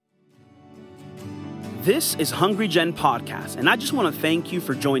This is Hungry Gen Podcast, and I just want to thank you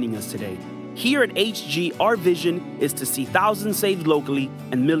for joining us today. Here at HG, our vision is to see thousands saved locally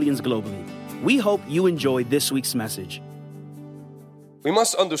and millions globally. We hope you enjoy this week's message. We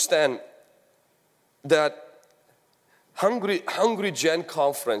must understand that Hungry Gen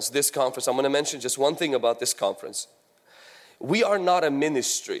Conference, this conference, I'm going to mention just one thing about this conference. We are not a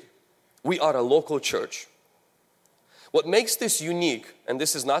ministry. We are a local church. What makes this unique, and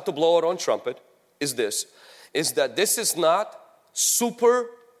this is not to blow our own trumpet, is that this is not super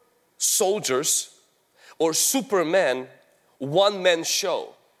soldiers or supermen, one-man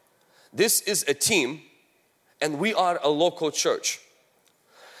show. This is a team, and we are a local church.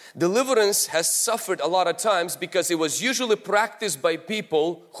 Deliverance has suffered a lot of times because it was usually practiced by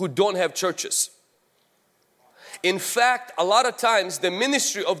people who don't have churches. In fact, a lot of times the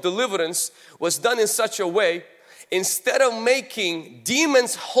ministry of deliverance was done in such a way, instead of making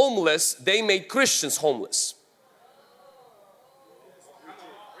demons homeless, they made Christians homeless.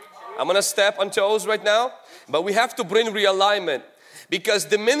 I'm going to step on toes right now, but we have to bring realignment, because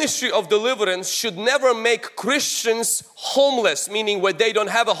the ministry of deliverance should never make Christians homeless, meaning where they don't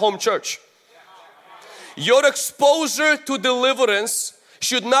have a home church. Your exposure to deliverance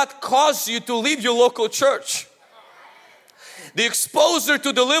should not cause you to leave your local church. The exposure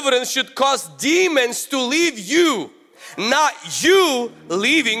to deliverance should cause demons to leave you, not you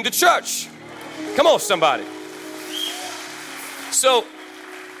leaving the church. Come on, somebody. So,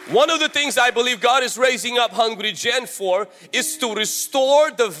 one of the things I believe God is raising up Hungry Gen for is to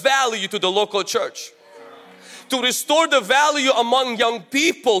restore the value to the local church. To restore the value among young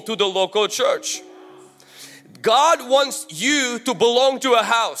people to the local church. God wants you to belong to a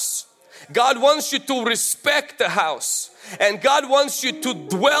house. God wants you to respect the house. And God wants you to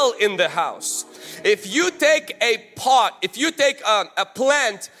dwell in the house. If you take a pot, if you take a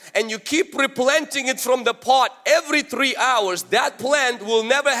plant and you keep replanting it from the pot every 3 hours, that plant will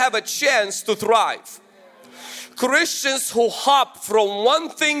never have a chance to thrive. Christians who hop from one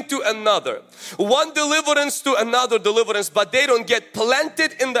thing to another, one deliverance to another deliverance, but they don't get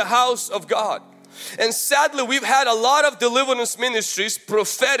planted in the house of God. And sadly, we've had a lot of deliverance ministries,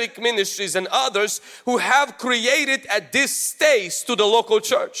 prophetic ministries and others who have created a distaste to the local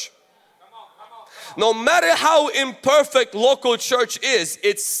church. No matter how imperfect local church is,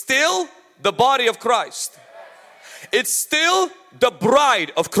 it's still the body of Christ. It's still the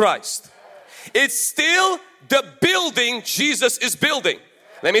bride of Christ. It's still the building Jesus is building.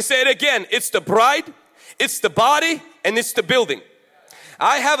 Let me say it again. It's the bride, it's the body, and it's the building.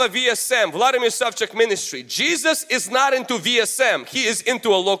 I have a VSM, Vladimir Savchuk Ministry. Jesus is not into VSM. He is into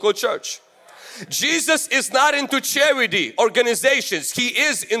a local church. Jesus is not into charity organizations. He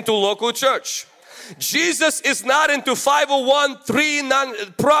is into local church. Jesus is not into 501(c)(3)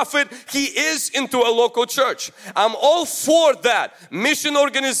 non-profit. He is into a local church. I'm all for that. Mission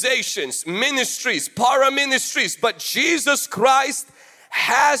organizations, ministries, para-ministries. But Jesus Christ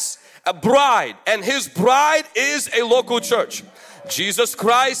has a bride, and His bride is a local church. Jesus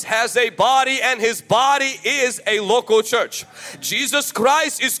Christ has a body, and His body is a local church. Jesus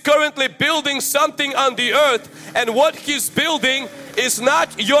Christ is currently building something on the earth, and what He's building is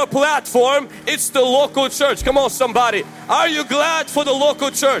not your platform, it's the local church. Come on, somebody. Are you glad for the local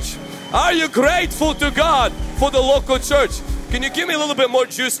church? Are you grateful to God for the local church? Can you give me a little bit more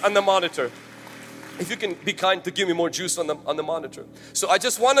juice on the monitor? If you can be kind to give me more juice on the monitor. So I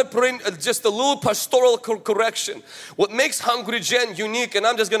just want to bring just a little pastoral correction. What makes Hungry Gen unique, and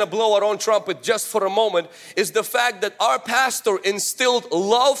I'm just going to blow our own trumpet just for a moment, is the fact that our pastor instilled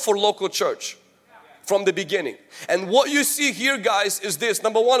love for local church from the beginning. And what you see here, guys, is this.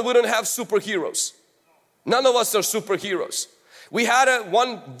 Number one, we don't have superheroes. None of us are superheroes. We had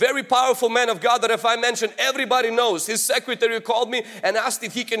one very powerful man of God that if I mention, everybody knows. His secretary called me and asked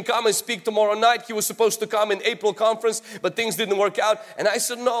if he can come and speak tomorrow night. He was supposed to come in April conference, but things didn't work out. And I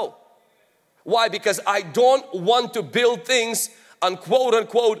said no. Why? Because I don't want to build things on quote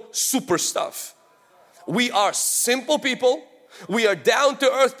unquote super stuff. We are simple people. We are down to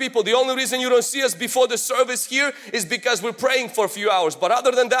earth people. The only reason you don't see us before the service here is because we're praying for a few hours. But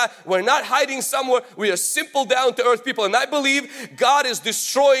other than that, we're not hiding somewhere. We are simple down to earth people. And I believe God is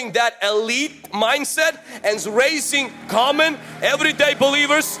destroying that elite mindset and raising common everyday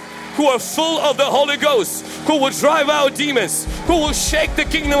believers who are full of the Holy Ghost, who will drive out demons, who will shake the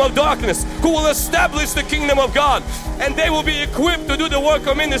kingdom of darkness, who will establish the kingdom of God, and they will be equipped to do the work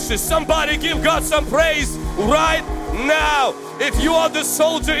of ministry. Somebody give God some praise right now. If you are the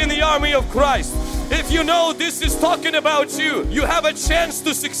soldier in the army of Christ, if you know this is talking about you, you have a chance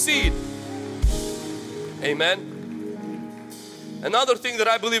to succeed. Amen. Another thing that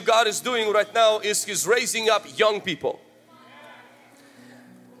I believe God is doing right now is He's raising up young people.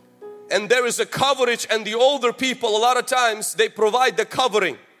 And there is a coverage, and the older people, a lot of times they provide the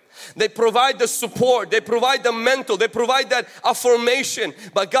covering. They provide the support, they provide the mental, they provide that affirmation.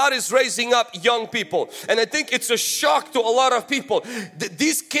 But God is raising up young people. And I think it's a shock to a lot of people.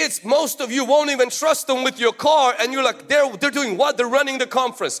 These kids, most of you won't even trust them with your car, and you're like, they're doing what? They're running the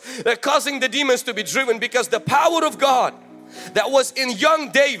conference. They're causing the demons to be driven, because the power of God that was in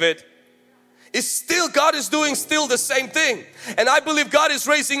young David is still, God is doing still the same thing. And I believe God is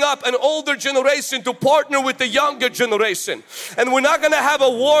raising up an older generation to partner with the younger generation. And we're not going to have a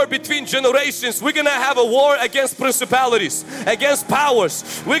war between generations. We're going to have a war against principalities, against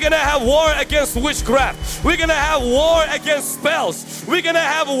powers. We're going to have war against witchcraft. We're going to have war against spells. We're going to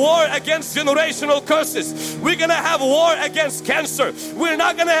have a war against generational curses. We're going to have war against cancer. We're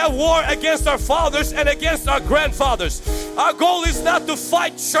not going to have war against our fathers and against our grandfathers. Our goal is not to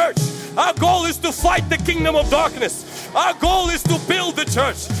fight church. Our goal is to fight the kingdom of darkness. Our goal is to build the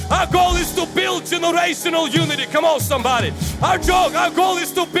church. Our goal is to build generational unity. Come on, somebody. Our goal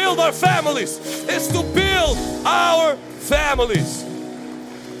is to build our families. It's to build our families.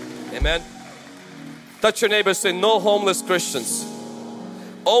 Amen. Touch your neighbor, say, no homeless Christians,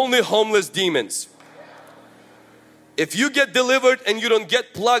 only homeless demons. If you get delivered and you don't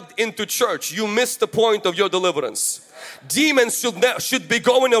get plugged into church, you miss the point of your deliverance. Demons should be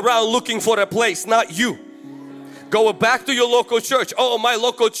going around looking for a place, not you. Go back to your local church. Oh, my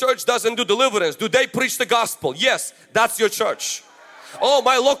local church doesn't do deliverance. Do they preach the gospel? Yes, that's your church. Oh,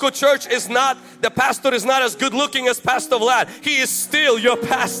 my local church is not, the pastor is not as good looking as Pastor Vlad. He is still your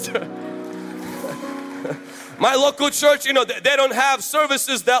pastor. My local church, you know, they don't have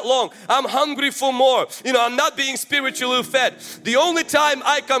services that long. I'm hungry for more. You know, I'm not being spiritually fed. The only time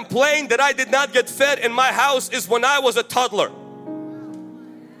I complained that I did not get fed in my house is when I was a toddler.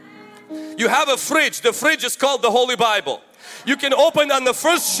 You have a fridge. The fridge is called the Holy Bible. You can open, on the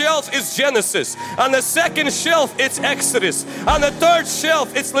first shelf is Genesis. On the second shelf it's Exodus. On the third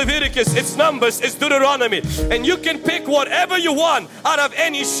shelf it's Leviticus, it's Numbers, it's Deuteronomy. And you can pick whatever you want out of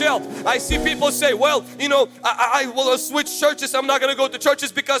any shelf. I see people say, well, you know, I will switch churches. I'm not going to go to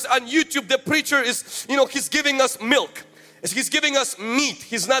churches because on YouTube the preacher is, you know, he's giving us milk. He's giving us meat.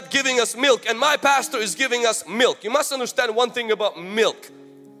 He's not giving us milk. And my pastor is giving us milk. You must understand one thing about milk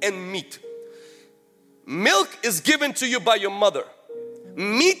and meat. Milk is given to you by your mother.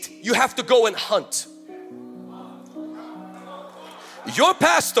 Meat, you have to go and hunt. Your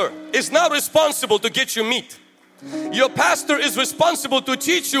pastor is not responsible to get you meat. Your pastor is responsible to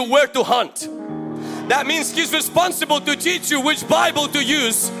teach you where to hunt. That means he's responsible to teach you which Bible to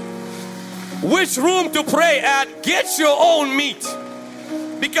use, which room to pray at. Get your own meat.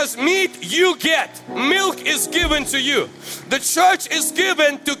 Because meat you get, milk is given to you. The church is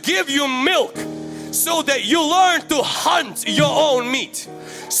given to give you milk, so that you learn to hunt your own meat.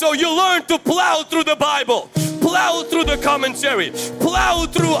 So you learn to plow through the Bible, plow through the commentary, plow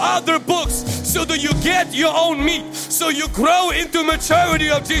through other books, so that you get your own meat, so you grow into maturity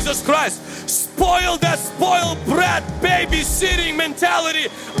of Jesus Christ. Spoil that spoiled brat babysitting mentality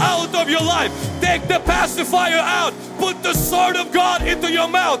out of your life. Take the pacifier out, put the sword of God into your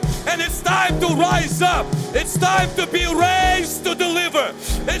mouth, and it's time to rise up. It's time to be raised to deliver.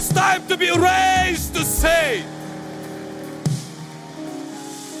 It's time to be raised to save.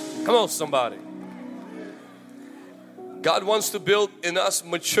 Come on, somebody. God wants to build in us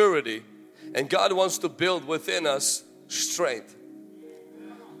maturity, and God wants to build within us strength.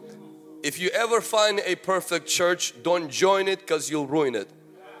 If you ever find a perfect church, don't join it, because you'll ruin it.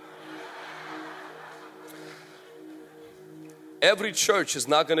 Every church is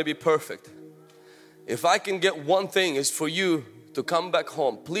not going to be perfect. If I can get one thing, is for you to come back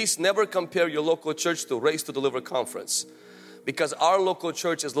home. Please never compare your local church to Race to Deliver conference, because our local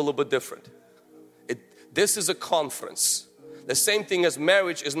church is a little bit different. This is a conference. The same thing as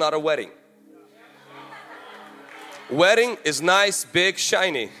marriage is not a wedding. Wedding is nice, big,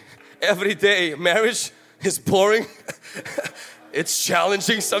 shiny. Every day marriage is boring. It's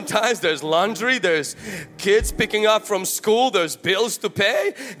challenging sometimes. There's laundry, there's kids picking up from school, there's bills to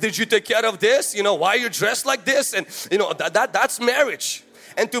pay. Did you take care of this? You know, why are you dressed like this? And you know, that's marriage.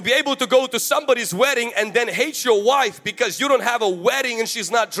 And to be able to go to somebody's wedding and then hate your wife because you don't have a wedding and she's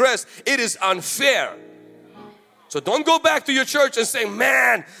not dressed, it is unfair. So don't go back to your church and say,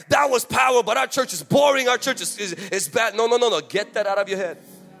 man, that was power, but our church is boring, our church is bad. No. Get that out of your head.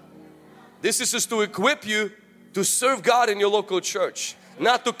 This is just to equip you to serve God in your local church.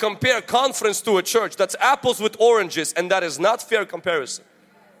 Not to compare conference to a church. That's apples with oranges, and that is not fair comparison.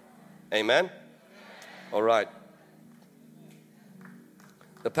 Amen? All right.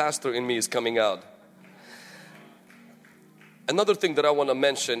 The pastor in me is coming out. Another thing that I want to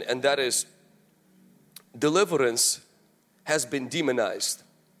mention, and that is deliverance has been demonized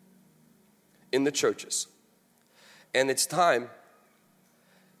in the churches. And it's time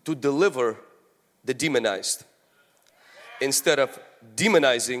to deliver the demonized instead of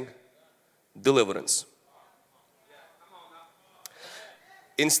demonizing deliverance.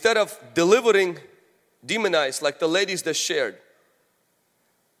 Instead of delivering demonized like the ladies that shared,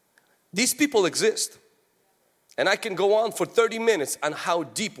 these people exist. And I can go on for 30 minutes on how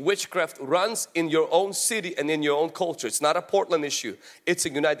deep witchcraft runs in your own city and in your own culture. It's not a Portland issue. It's a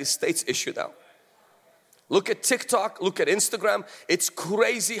United States issue now. Look at TikTok, look at Instagram. It's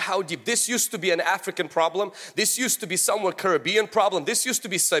crazy how deep. This used to be an African problem. This used to be somewhere Caribbean problem. This used to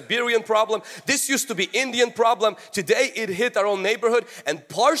be Siberian problem. This used to be Indian problem. Today it hit our own neighborhood. And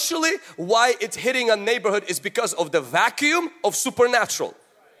partially why it's hitting a neighborhood is because of the vacuum of supernatural.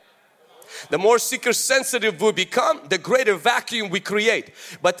 The more seeker sensitive we become, the greater vacuum we create.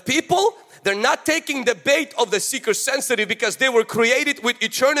 But people, they're not taking the bait of the seeker sensitive because they were created with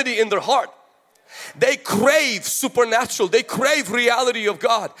eternity in their heart. They crave supernatural. They crave reality of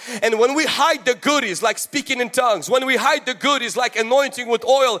God. And when we hide the goodies like speaking in tongues, when we hide the goodies like anointing with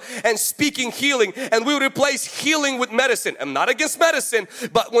oil and speaking healing, and we replace healing with medicine. I'm not against medicine,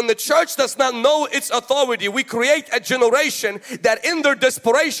 but when the church does not know its authority, we create a generation that in their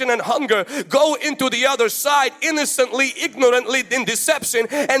desperation and hunger go into the other side innocently, ignorantly, in deception,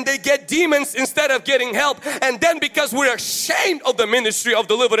 and they get demons instead of getting help. And then because we're ashamed of the ministry of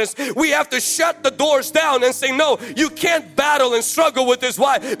deliverance, we have to shut the doors down and say, no, you can't battle and struggle with this.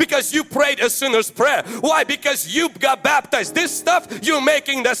 Why? Because you prayed a sinner's prayer. Why? Because you got baptized. This stuff, you're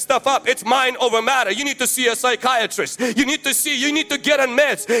making that stuff up. It's mind over matter. You need to see a psychiatrist. You need to get on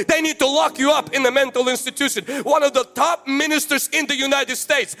meds. They need to lock you up in a mental institution. One of the top ministers in the United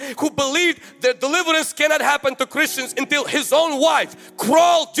States who believed that deliverance cannot happen to Christians until his own wife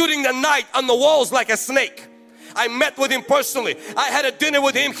crawled during the night on the walls like a snake. I met with him personally. I had a dinner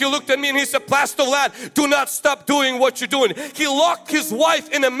with him. He looked at me and he said, Pastor Vlad, do not stop doing what you're doing. He locked his wife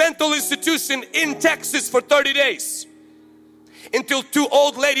in a mental institution in Texas for 30 days. Until two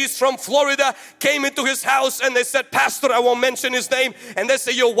old ladies from Florida came into his house and they said, Pastor, I won't mention his name. And they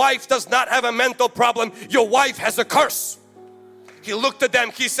say, your wife does not have a mental problem. Your wife has a curse. He looked at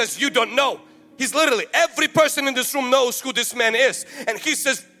them. He says, you don't know. He's literally, every person in this room knows who this man is. And he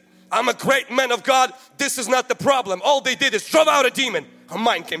says, I'm a great man of God. This is not the problem. All they did is drove out a demon. Her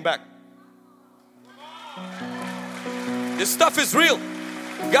mind came back. This stuff is real.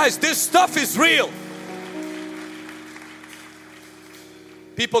 Guys, this stuff is real.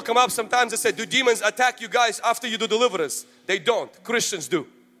 People come up sometimes and say, do demons attack you guys after you do deliverance? They don't. Christians do.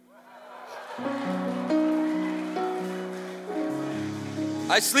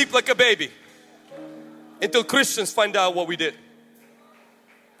 I sleep like a baby until Christians find out what we did.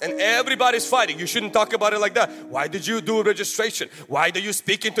 And everybody's fighting. You shouldn't talk about it like that. Why did you do registration? Why do you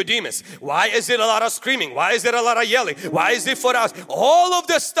speak into demons? Why is it a lot of screaming? Why is it a lot of yelling? Why is it for us? All of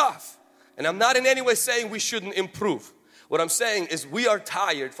this stuff. And I'm not in any way saying we shouldn't improve. What I'm saying is we are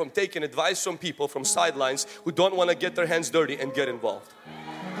tired from taking advice from people from sidelines who don't want to get their hands dirty and get involved.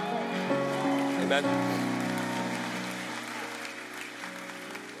 Amen.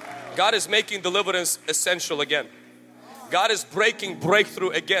 God is making deliverance essential again. God is breaking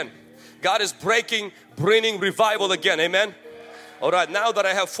breakthrough again. God is bringing revival again. Amen. All right, now that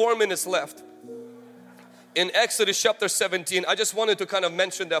I have 4 minutes left, in Exodus chapter 17, I just wanted to kind of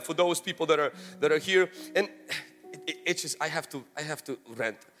mention that for those people that are here. And it's just I have to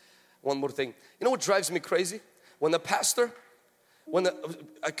rant. One more thing. You know what drives me crazy? When the pastor,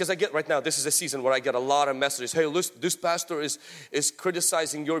 because I get right now, this is a season where I get a lot of messages. Hey, listen, this pastor is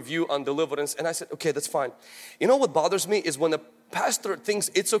criticizing your view on deliverance. And I said, okay, that's fine. You know what bothers me is when the pastor thinks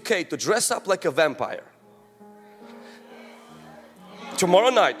it's okay to dress up like a vampire. Tomorrow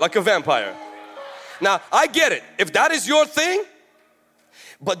night, like a vampire. Now, I get it. If that is your thing,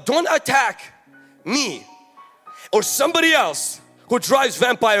 but don't attack me or somebody else who drives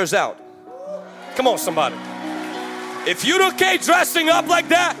vampires out. Come on, somebody. If you're okay dressing up like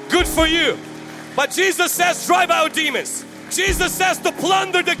that, good for you. But Jesus says drive out demons. Jesus says to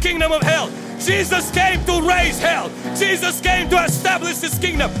plunder the kingdom of hell. Jesus came to raise hell. Jesus came to establish His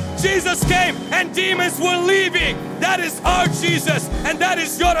kingdom. Jesus came and demons were leaving. That is our Jesus and that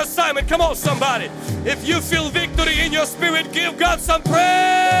is your assignment. Come on, somebody. If you feel victory in your spirit, give God some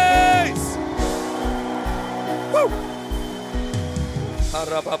praise. Woo!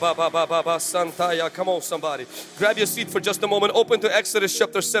 Come on, somebody. Grab your seat for just a moment. Open to Exodus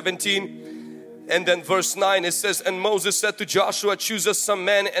chapter 17. And then verse 9 it says, and Moses said to Joshua, choose us some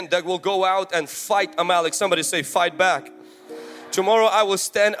men and that will go out and fight Amalek. Somebody say, fight back. Tomorrow I will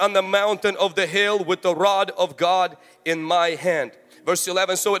stand on the mountain of the hill with the rod of God in my hand. Verse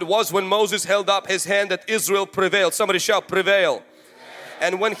 11, so it was when Moses held up his hand that Israel prevailed. Somebody shout, prevail.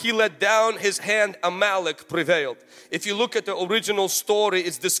 And when he let down his hand, Amalek prevailed. If you look at the original story,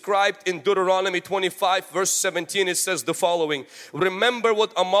 it's described in Deuteronomy 25 verse 17. It says the following. Remember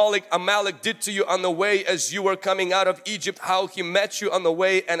what Amalek did to you on the way as you were coming out of Egypt, how he met you on the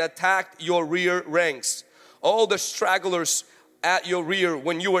way and attacked your rear ranks. All the stragglers at your rear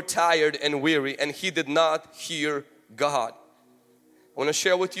when you were tired and weary, and he did not hear God. I want to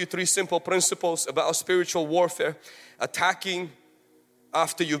share with you 3 simple principles about spiritual warfare. Attacking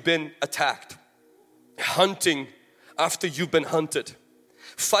after you've been attacked. Hunting after you've been hunted.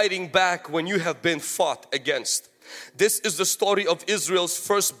 Fighting back when you have been fought against. This is the story of Israel's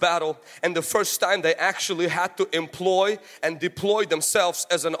first battle and the first time they actually had to employ and deploy themselves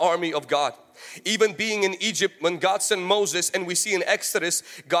as an army of God. Even being in Egypt when God sent Moses, and we see in Exodus,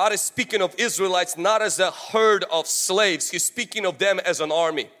 God is speaking of Israelites not as a herd of slaves. He's speaking of them as an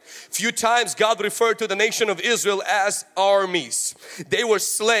army. Few times God referred to the nation of Israel as armies. They were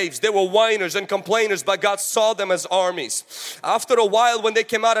slaves, they were whiners and complainers, but God saw them as armies. After a while when they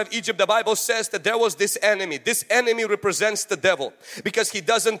came out of Egypt, the Bible says that there was this enemy. This enemy represents the devil because he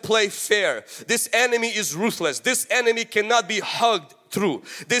doesn't play fair. This enemy is ruthless. This enemy cannot be hugged through.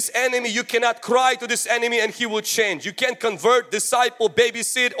 This enemy, you cannot cry to this enemy and he will change. You can't convert, disciple,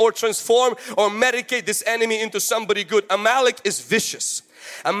 babysit or transform or medicate this enemy into somebody good. Amalek is vicious.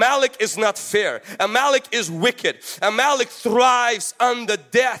 Amalek is not fair. Amalek is wicked. Amalek thrives on the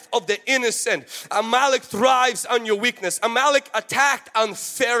death of the innocent. Amalek thrives on your weakness. Amalek attacked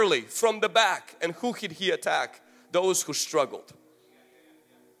unfairly from the back. And who did he attack? Those who struggled.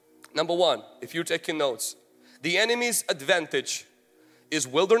 Number 1, if you're taking notes, the enemy's advantage is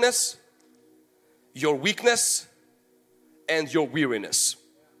wilderness, your weakness, and your weariness.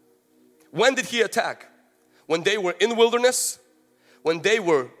 When did he attack? When they were in wilderness, when they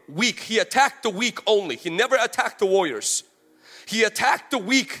were weak. He attacked the weak only. He never attacked the warriors. He attacked the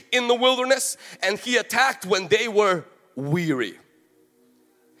weak in the wilderness, and he attacked when they were weary.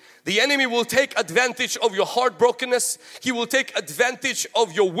 The enemy will take advantage of your heartbrokenness. He will take advantage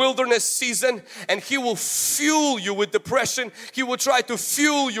of your wilderness season, and he will fuel you with depression. He will try to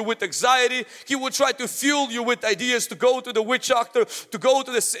fuel you with anxiety. He will try to fuel you with ideas to go to the witch doctor, to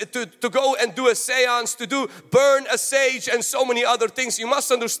go and do a seance, to burn a sage and so many other things. You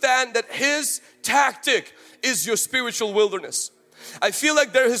must understand that his tactic is your spiritual wilderness. I feel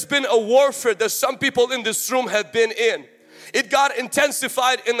like there has been a warfare that some people in this room have been in. It got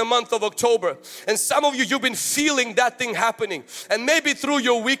intensified in the month of October, and some of you, you've been feeling that thing happening, and maybe through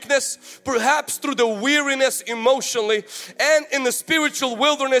your weakness, perhaps through the weariness emotionally, and in the spiritual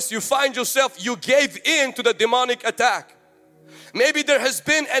wilderness you find yourself, you gave in to the demonic attack. Maybe there has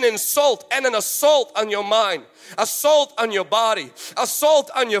been an insult and an assault on your mind, assault on your body, assault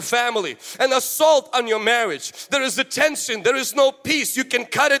on your family, an assault on your marriage. There is a tension, there is no peace. You can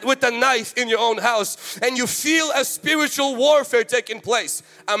cut it with a knife in your own house, and you feel a spiritual warfare taking place.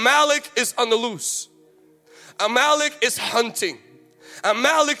 Amalek is on the loose. Amalek is hunting.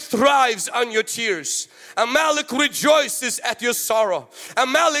 Amalek thrives on your tears. Amalek rejoices at your sorrow.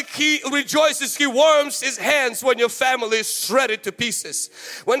 Amalek, he rejoices, he warms his hands when your family is shredded to pieces.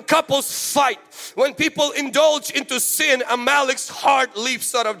 When couples fight, when people indulge into sin, Amalek's heart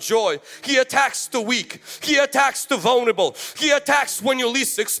leaps out of joy. He attacks the weak. He attacks the vulnerable. He attacks when you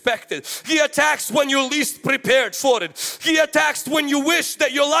least expect it. He attacks when you're least prepared for it. He attacks when you wish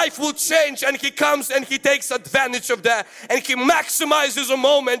that your life will change, and he comes and he takes advantage of that, and he maximizes a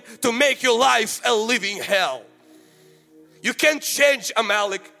moment to make your life a living hell. You can't change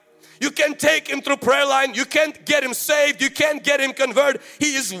Amalek. You can't take him through prayer line. You can't get him saved. You can't get him converted.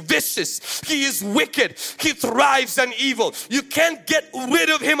 He is vicious. He is wicked. He thrives on evil. You can't get rid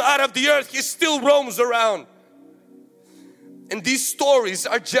of him out of the earth. He still roams around. And these stories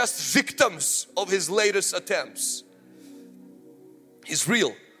are just victims of his latest attempts. He's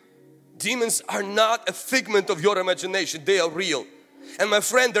real. Demons are not a figment of your imagination. They are real. And my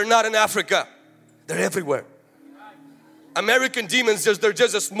friend, they're not in Africa. They're everywhere. American demons, they're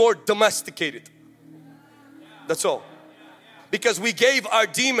just more domesticated. That's all. Because we gave our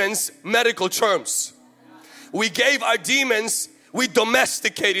demons medical terms. We gave our demons, we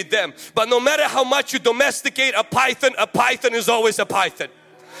domesticated them. But no matter how much you domesticate a python is always a python.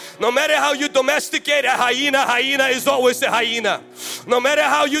 No matter how you domesticate a hyena, hyena is always a hyena. No matter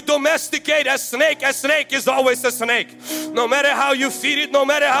how you domesticate a snake is always a snake. No matter how you feed it, no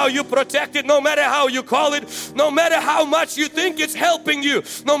matter how you protect it, no matter how you call it, no matter how much you think it's helping you,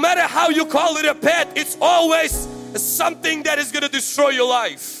 no matter how you call it a pet, it's always something that is going to destroy your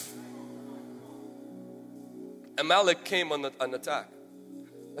life. Amalek came on an attack.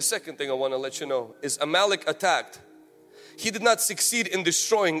 The second thing I want to let you know is Amalek attacked. He did not succeed in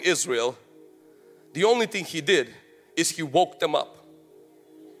destroying Israel. The only thing he did is he woke them up.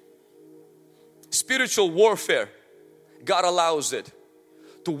 Spiritual warfare, God allows it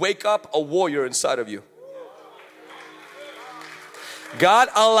to wake up a warrior inside of you. God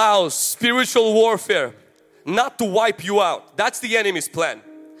allows spiritual warfare not to wipe you out. That's the enemy's plan.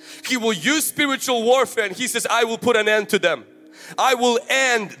 He will use spiritual warfare and he says, I will put an end to them. I will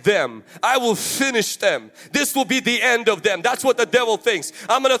end them. I will finish them. This will be the end of them. That's what the devil thinks.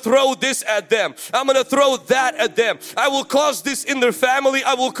 I'm going to throw this at them. I'm going to throw that at them. I will cause this in their family.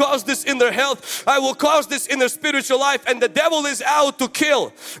 I will cause this in their health. I will cause this in their spiritual life. And the devil is out to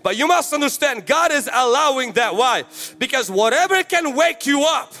kill. But you must understand, God is allowing that. Why? Because whatever can wake you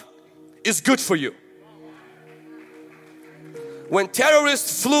up is good for you. When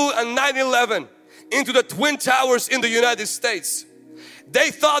terrorists flew on 9/11 into the Twin Towers in the United States, they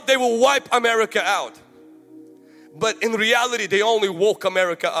thought they will wipe America out. But in reality, they only woke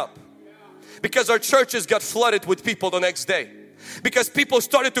America up. Because our churches got flooded with people the next day. Because people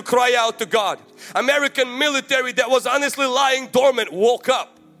started to cry out to God. American military that was honestly lying dormant woke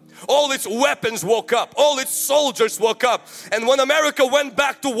up. All its weapons woke up. All its soldiers woke up. And when America went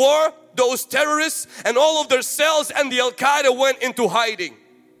back to war, those terrorists and all of their cells and the Al-Qaeda went into hiding.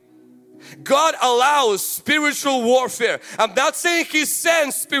 God allows spiritual warfare. I'm not saying He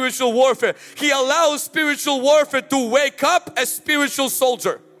sends spiritual warfare. He allows spiritual warfare to wake up a spiritual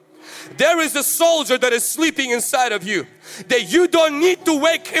soldier. There is a soldier that is sleeping inside of you that you don't need to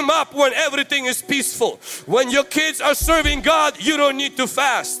wake him up when everything is peaceful. When your kids are serving God, you don't need to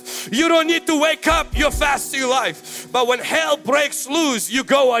fast. You don't need to wake up your fasting life. But when hell breaks loose, you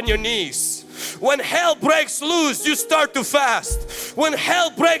go on your knees. When hell breaks loose, you start to fast. When hell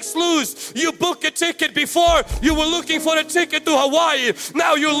breaks loose, you book a ticket. Before you were looking for a ticket to Hawaii,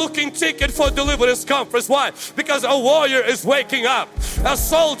 now you're looking ticket for deliverance conference. Why? Because a warrior is waking up. A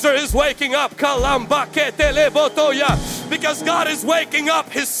soldier is waking up. Because God is waking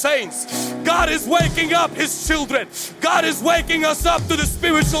up His saints. God is waking up His children. God is waking us up to the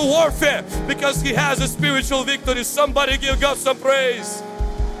spiritual warfare because He has a spiritual victory. Somebody give God some praise.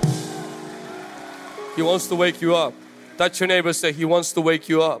 He wants to wake you up. Touch your neighbor, say, He wants to wake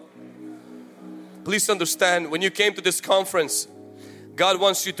you up. Please understand, when you came to this conference, God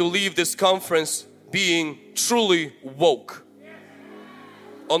wants you to leave this conference being truly woke.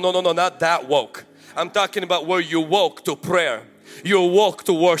 Oh no, not that woke. I'm talking about where you woke to prayer. You woke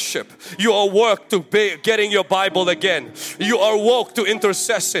to worship. You are woke to getting your Bible again. You are woke to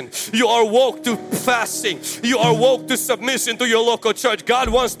intercession. You are woke to fasting. You are woke to submission to your local church. God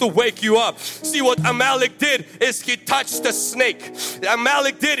wants to wake you up. See, what Amalek did is he touched the snake.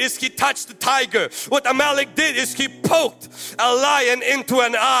 Amalek did is he touched the tiger. What Amalek did is he poked a lion into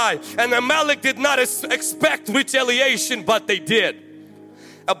an eye. And Amalek did not expect retaliation, but they did.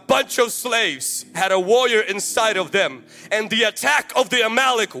 A bunch of slaves had a warrior inside of them, and the attack of the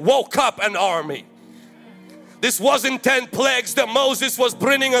Amalek woke up an army. This wasn't 10 plagues that Moses was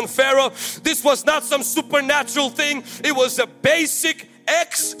bringing on Pharaoh. This was not some supernatural thing. It was a basic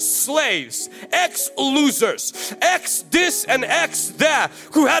ex-slaves, ex-losers, ex-this and ex-that,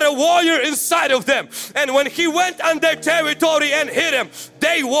 who had a warrior inside of them. And when he went on their territory and hit him,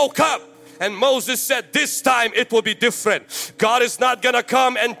 they woke up. And Moses said, this time it will be different. God is not gonna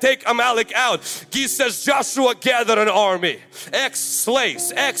come and take Amalek out. He says, Joshua, gather an army.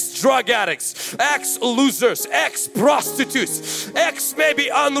 Ex-slaves, ex-drug addicts, ex-losers, ex-prostitutes,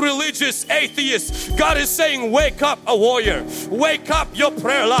 ex-maybe unreligious atheists. God is saying, wake up a warrior. Wake up your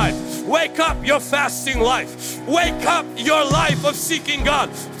prayer life. Wake up your fasting life. Wake up your life of seeking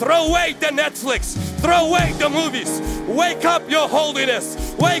God. Throw away the Netflix. Throw away the movies. Wake up your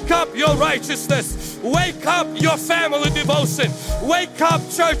holiness. Wake up your righteousness. Wake up your family devotion. Wake up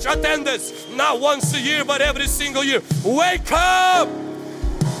church attendance. Not once a year, but every single year. Wake up!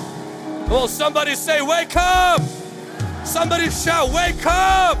 Oh, somebody say, wake up! Somebody shout, wake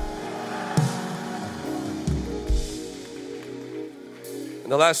up!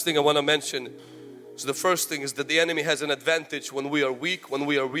 And the last thing I want to mention, so the first thing is that the enemy has an advantage when we are weak, when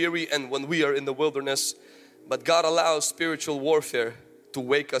we are weary, and when we are in the wilderness. But God allows spiritual warfare to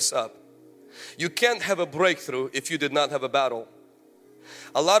wake us up. You can't have a breakthrough if you did not have a battle.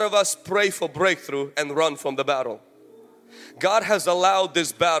 A lot of us pray for breakthrough and run from the battle. God has allowed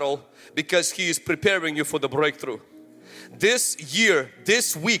this battle because He is preparing you for the breakthrough. This year,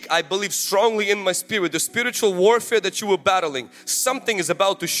 this week, I believe strongly in my spirit, the spiritual warfare that you were battling, something is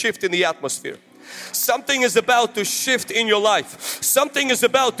about to shift in the atmosphere. Something is about to shift in your life. Something is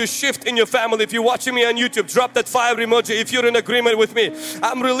about to shift in your family. If you're watching me on YouTube, drop that fire emoji if you're in agreement with me.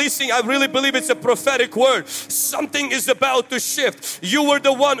 I'm releasing, I really believe it's a prophetic word. Something is about to shift. You were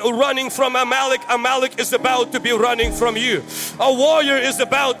the one running from Amalek. Amalek is about to be running from you. A warrior is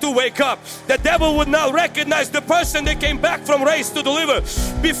about to wake up. The devil would now recognize the person that came back from race to deliver.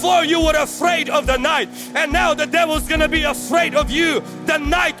 Before you were afraid of the night, and now the devil's gonna be afraid of you, the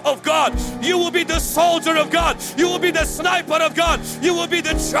night of God. You will be the soldier of God. You will be the sniper of God. You will be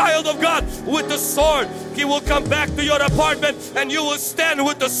the child of God with the sword. He will come back to your apartment and you will stand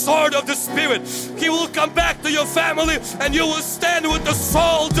with the sword of the Spirit. He will come back to your family and you will stand with the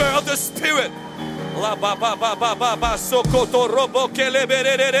soldier of the Spirit.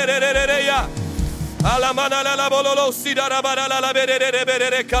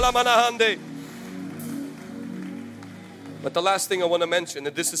 But the last thing I want to mention,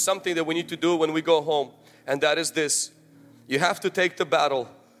 and this is something that we need to do when we go home, and that is this. You have to take the battle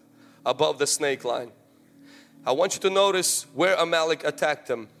above the snake line. I want you to notice where Amalek attacked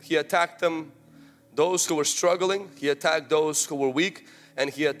them. He attacked them, those who were struggling, he attacked those who were weak,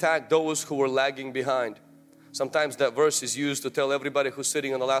 and he attacked those who were lagging behind. Sometimes that verse is used to tell everybody who's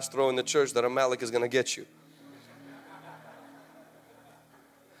sitting on the last row in the church that Amalek is going to get you.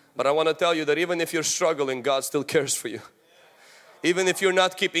 But I want to tell you that even if you're struggling, God still cares for you. Even if you're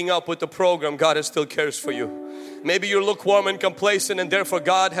not keeping up with the program, God still cares for you. Maybe you're lukewarm and complacent and therefore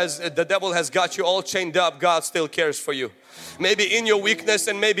the devil has got you all chained up. God still cares for you. Maybe in your weakness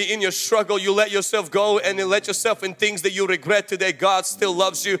and maybe in your struggle you let yourself go and you let yourself in things that you regret today. God still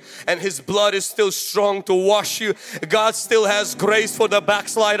loves you and His blood is still strong to wash you. God still has grace for the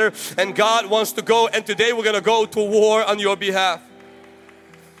backslider and God wants to go, and today we're going to go to war on your behalf.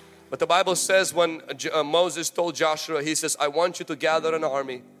 But the Bible says when Moses told Joshua, he says, I want you to gather an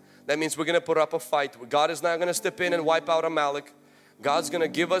army. That means we're going to put up a fight. God is not going to step in and wipe out Amalek. God's going to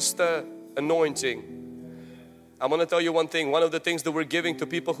give us the anointing. I'm going to tell you one thing. One of the things that we're giving to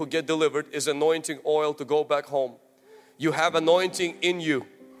people who get delivered is anointing oil to go back home. You have anointing in you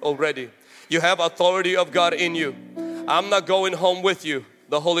already. You have authority of God in you. I'm not going home with you.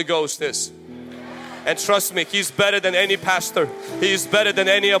 The Holy Ghost is. And trust me, He's better than any pastor. He is better than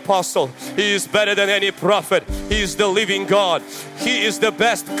any apostle. He is better than any prophet. He is the living God. He is the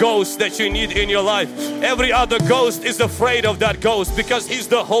best ghost that you need in your life. Every other ghost is afraid of that ghost because He's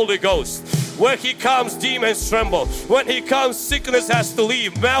the Holy Ghost. Where He comes, demons tremble. When He comes, sickness has to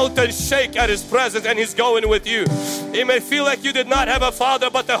leave. Mountains shake at His presence and He's going with you. It may feel like you did not have a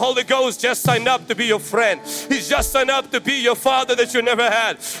father, but the Holy Ghost just signed up to be your friend. He's just signed up to be your father that you never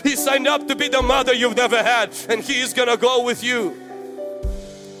had. He signed up to be the mother you've never had, and He is gonna go with you.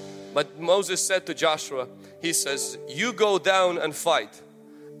 But Moses said to Joshua, he says, you go down and fight.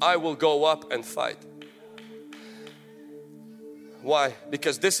 I will go up and fight. Why?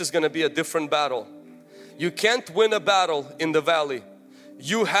 Because this is going to be a different battle. You can't win a battle in the valley.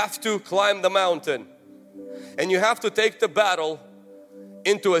 You have to climb the mountain. And you have to take the battle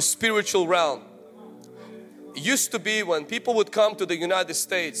into a spiritual realm. It used to be when people would come to the United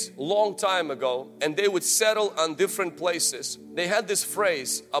States long time ago and they would settle on different places. They had this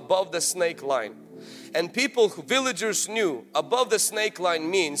phrase, above the snake line. And people, villagers knew above the snake line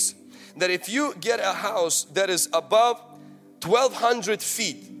means that if you get a house that is above 1,200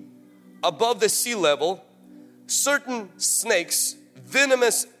 feet above the sea level, certain snakes,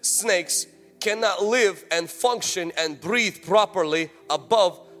 venomous snakes, cannot live and function and breathe properly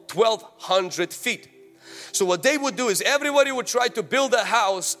above 1,200 feet. So what they would do is everybody would try to build a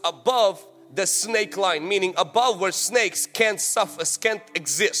house above the snake line, meaning above where snakes can't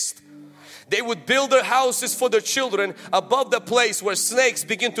exist. They would build their houses for their children above the place where snakes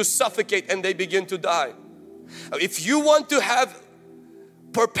begin to suffocate and they begin to die. If you want to have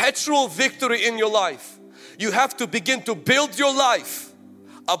perpetual victory in your life, you have to begin to build your life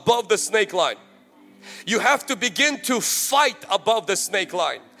above the snake line. You have to begin to fight above the snake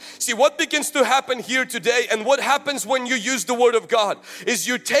line. See, what begins to happen here today and what happens when you use the Word of God is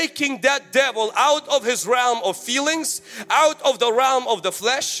you're taking that devil out of his realm of feelings, out of the realm of the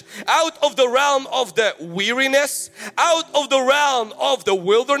flesh, out of the realm of the weariness, out of the realm of the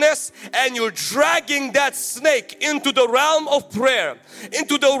wilderness, and you're dragging that snake into the realm of prayer,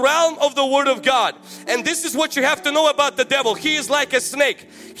 into the realm of the Word of God. And this is what you have to know about the devil. He is like a snake.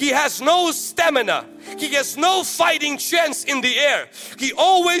 He has no stamina. he has no fighting chance in the air. He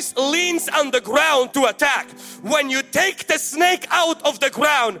always leans on the ground to attack. When you take the snake out of the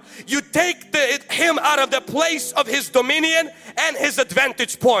ground, you take him out of the place of his dominion and his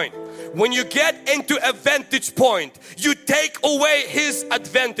advantage point. When you get into a vantage point, you take away his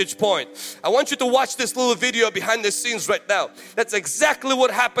advantage point. I want you to watch this little video behind the scenes right now. That's exactly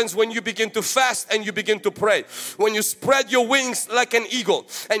what happens when you begin to fast and you begin to pray. When you spread your wings like an eagle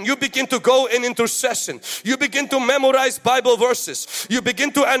and you begin to go in intercession, you begin to memorize Bible verses, you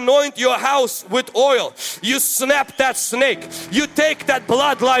begin to anoint your house with oil, you snap that snake, you take that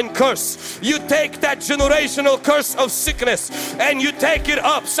bloodline curse, you take that generational curse of sickness and you take it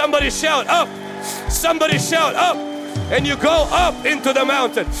up. Somebody shout up, somebody shout up, and you go up into the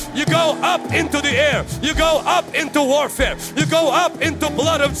mountain, you go up into the air, you go up into warfare, you go up into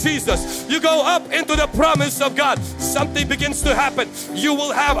blood of Jesus, you go up into the promise of God. Something begins to happen. You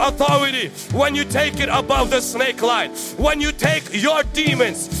will have authority when you take it above the snake line, when you take your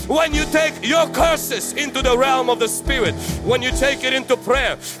demons, when you take your curses into the realm of the Spirit, when you take it into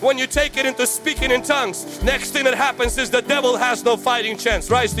prayer, when you take it into speaking in tongues. Next thing that happens is the devil has no fighting chance.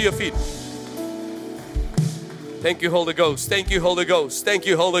 Rise to your feet. Thank you, Holy Ghost. Thank you, Holy Ghost. Thank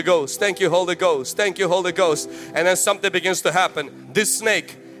you, Holy Ghost. Thank you, Holy Ghost. Thank you, Holy Ghost. And then something begins to happen. This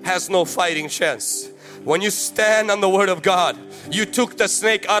snake has no fighting chance. When you stand on the Word of God, you took the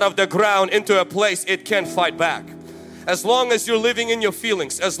snake out of the ground into a place it can't fight back. As long as you're living in your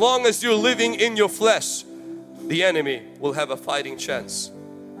feelings, as long as you're living in your flesh, the enemy will have a fighting chance.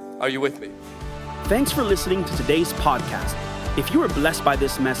 Are you with me? Thanks for listening to today's podcast. If you were blessed by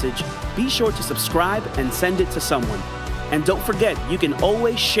this message, be sure to subscribe and send it to someone. And don't forget, you can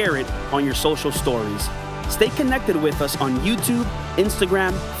always share it on your social stories. Stay connected with us on YouTube,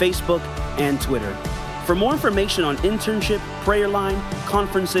 Instagram, Facebook, and Twitter. For more information on internship, prayer line,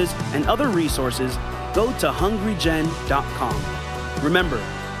 conferences, and other resources, go to hungrygen.com. Remember,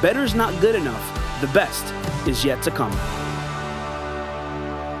 better is not good enough. The best is yet to come.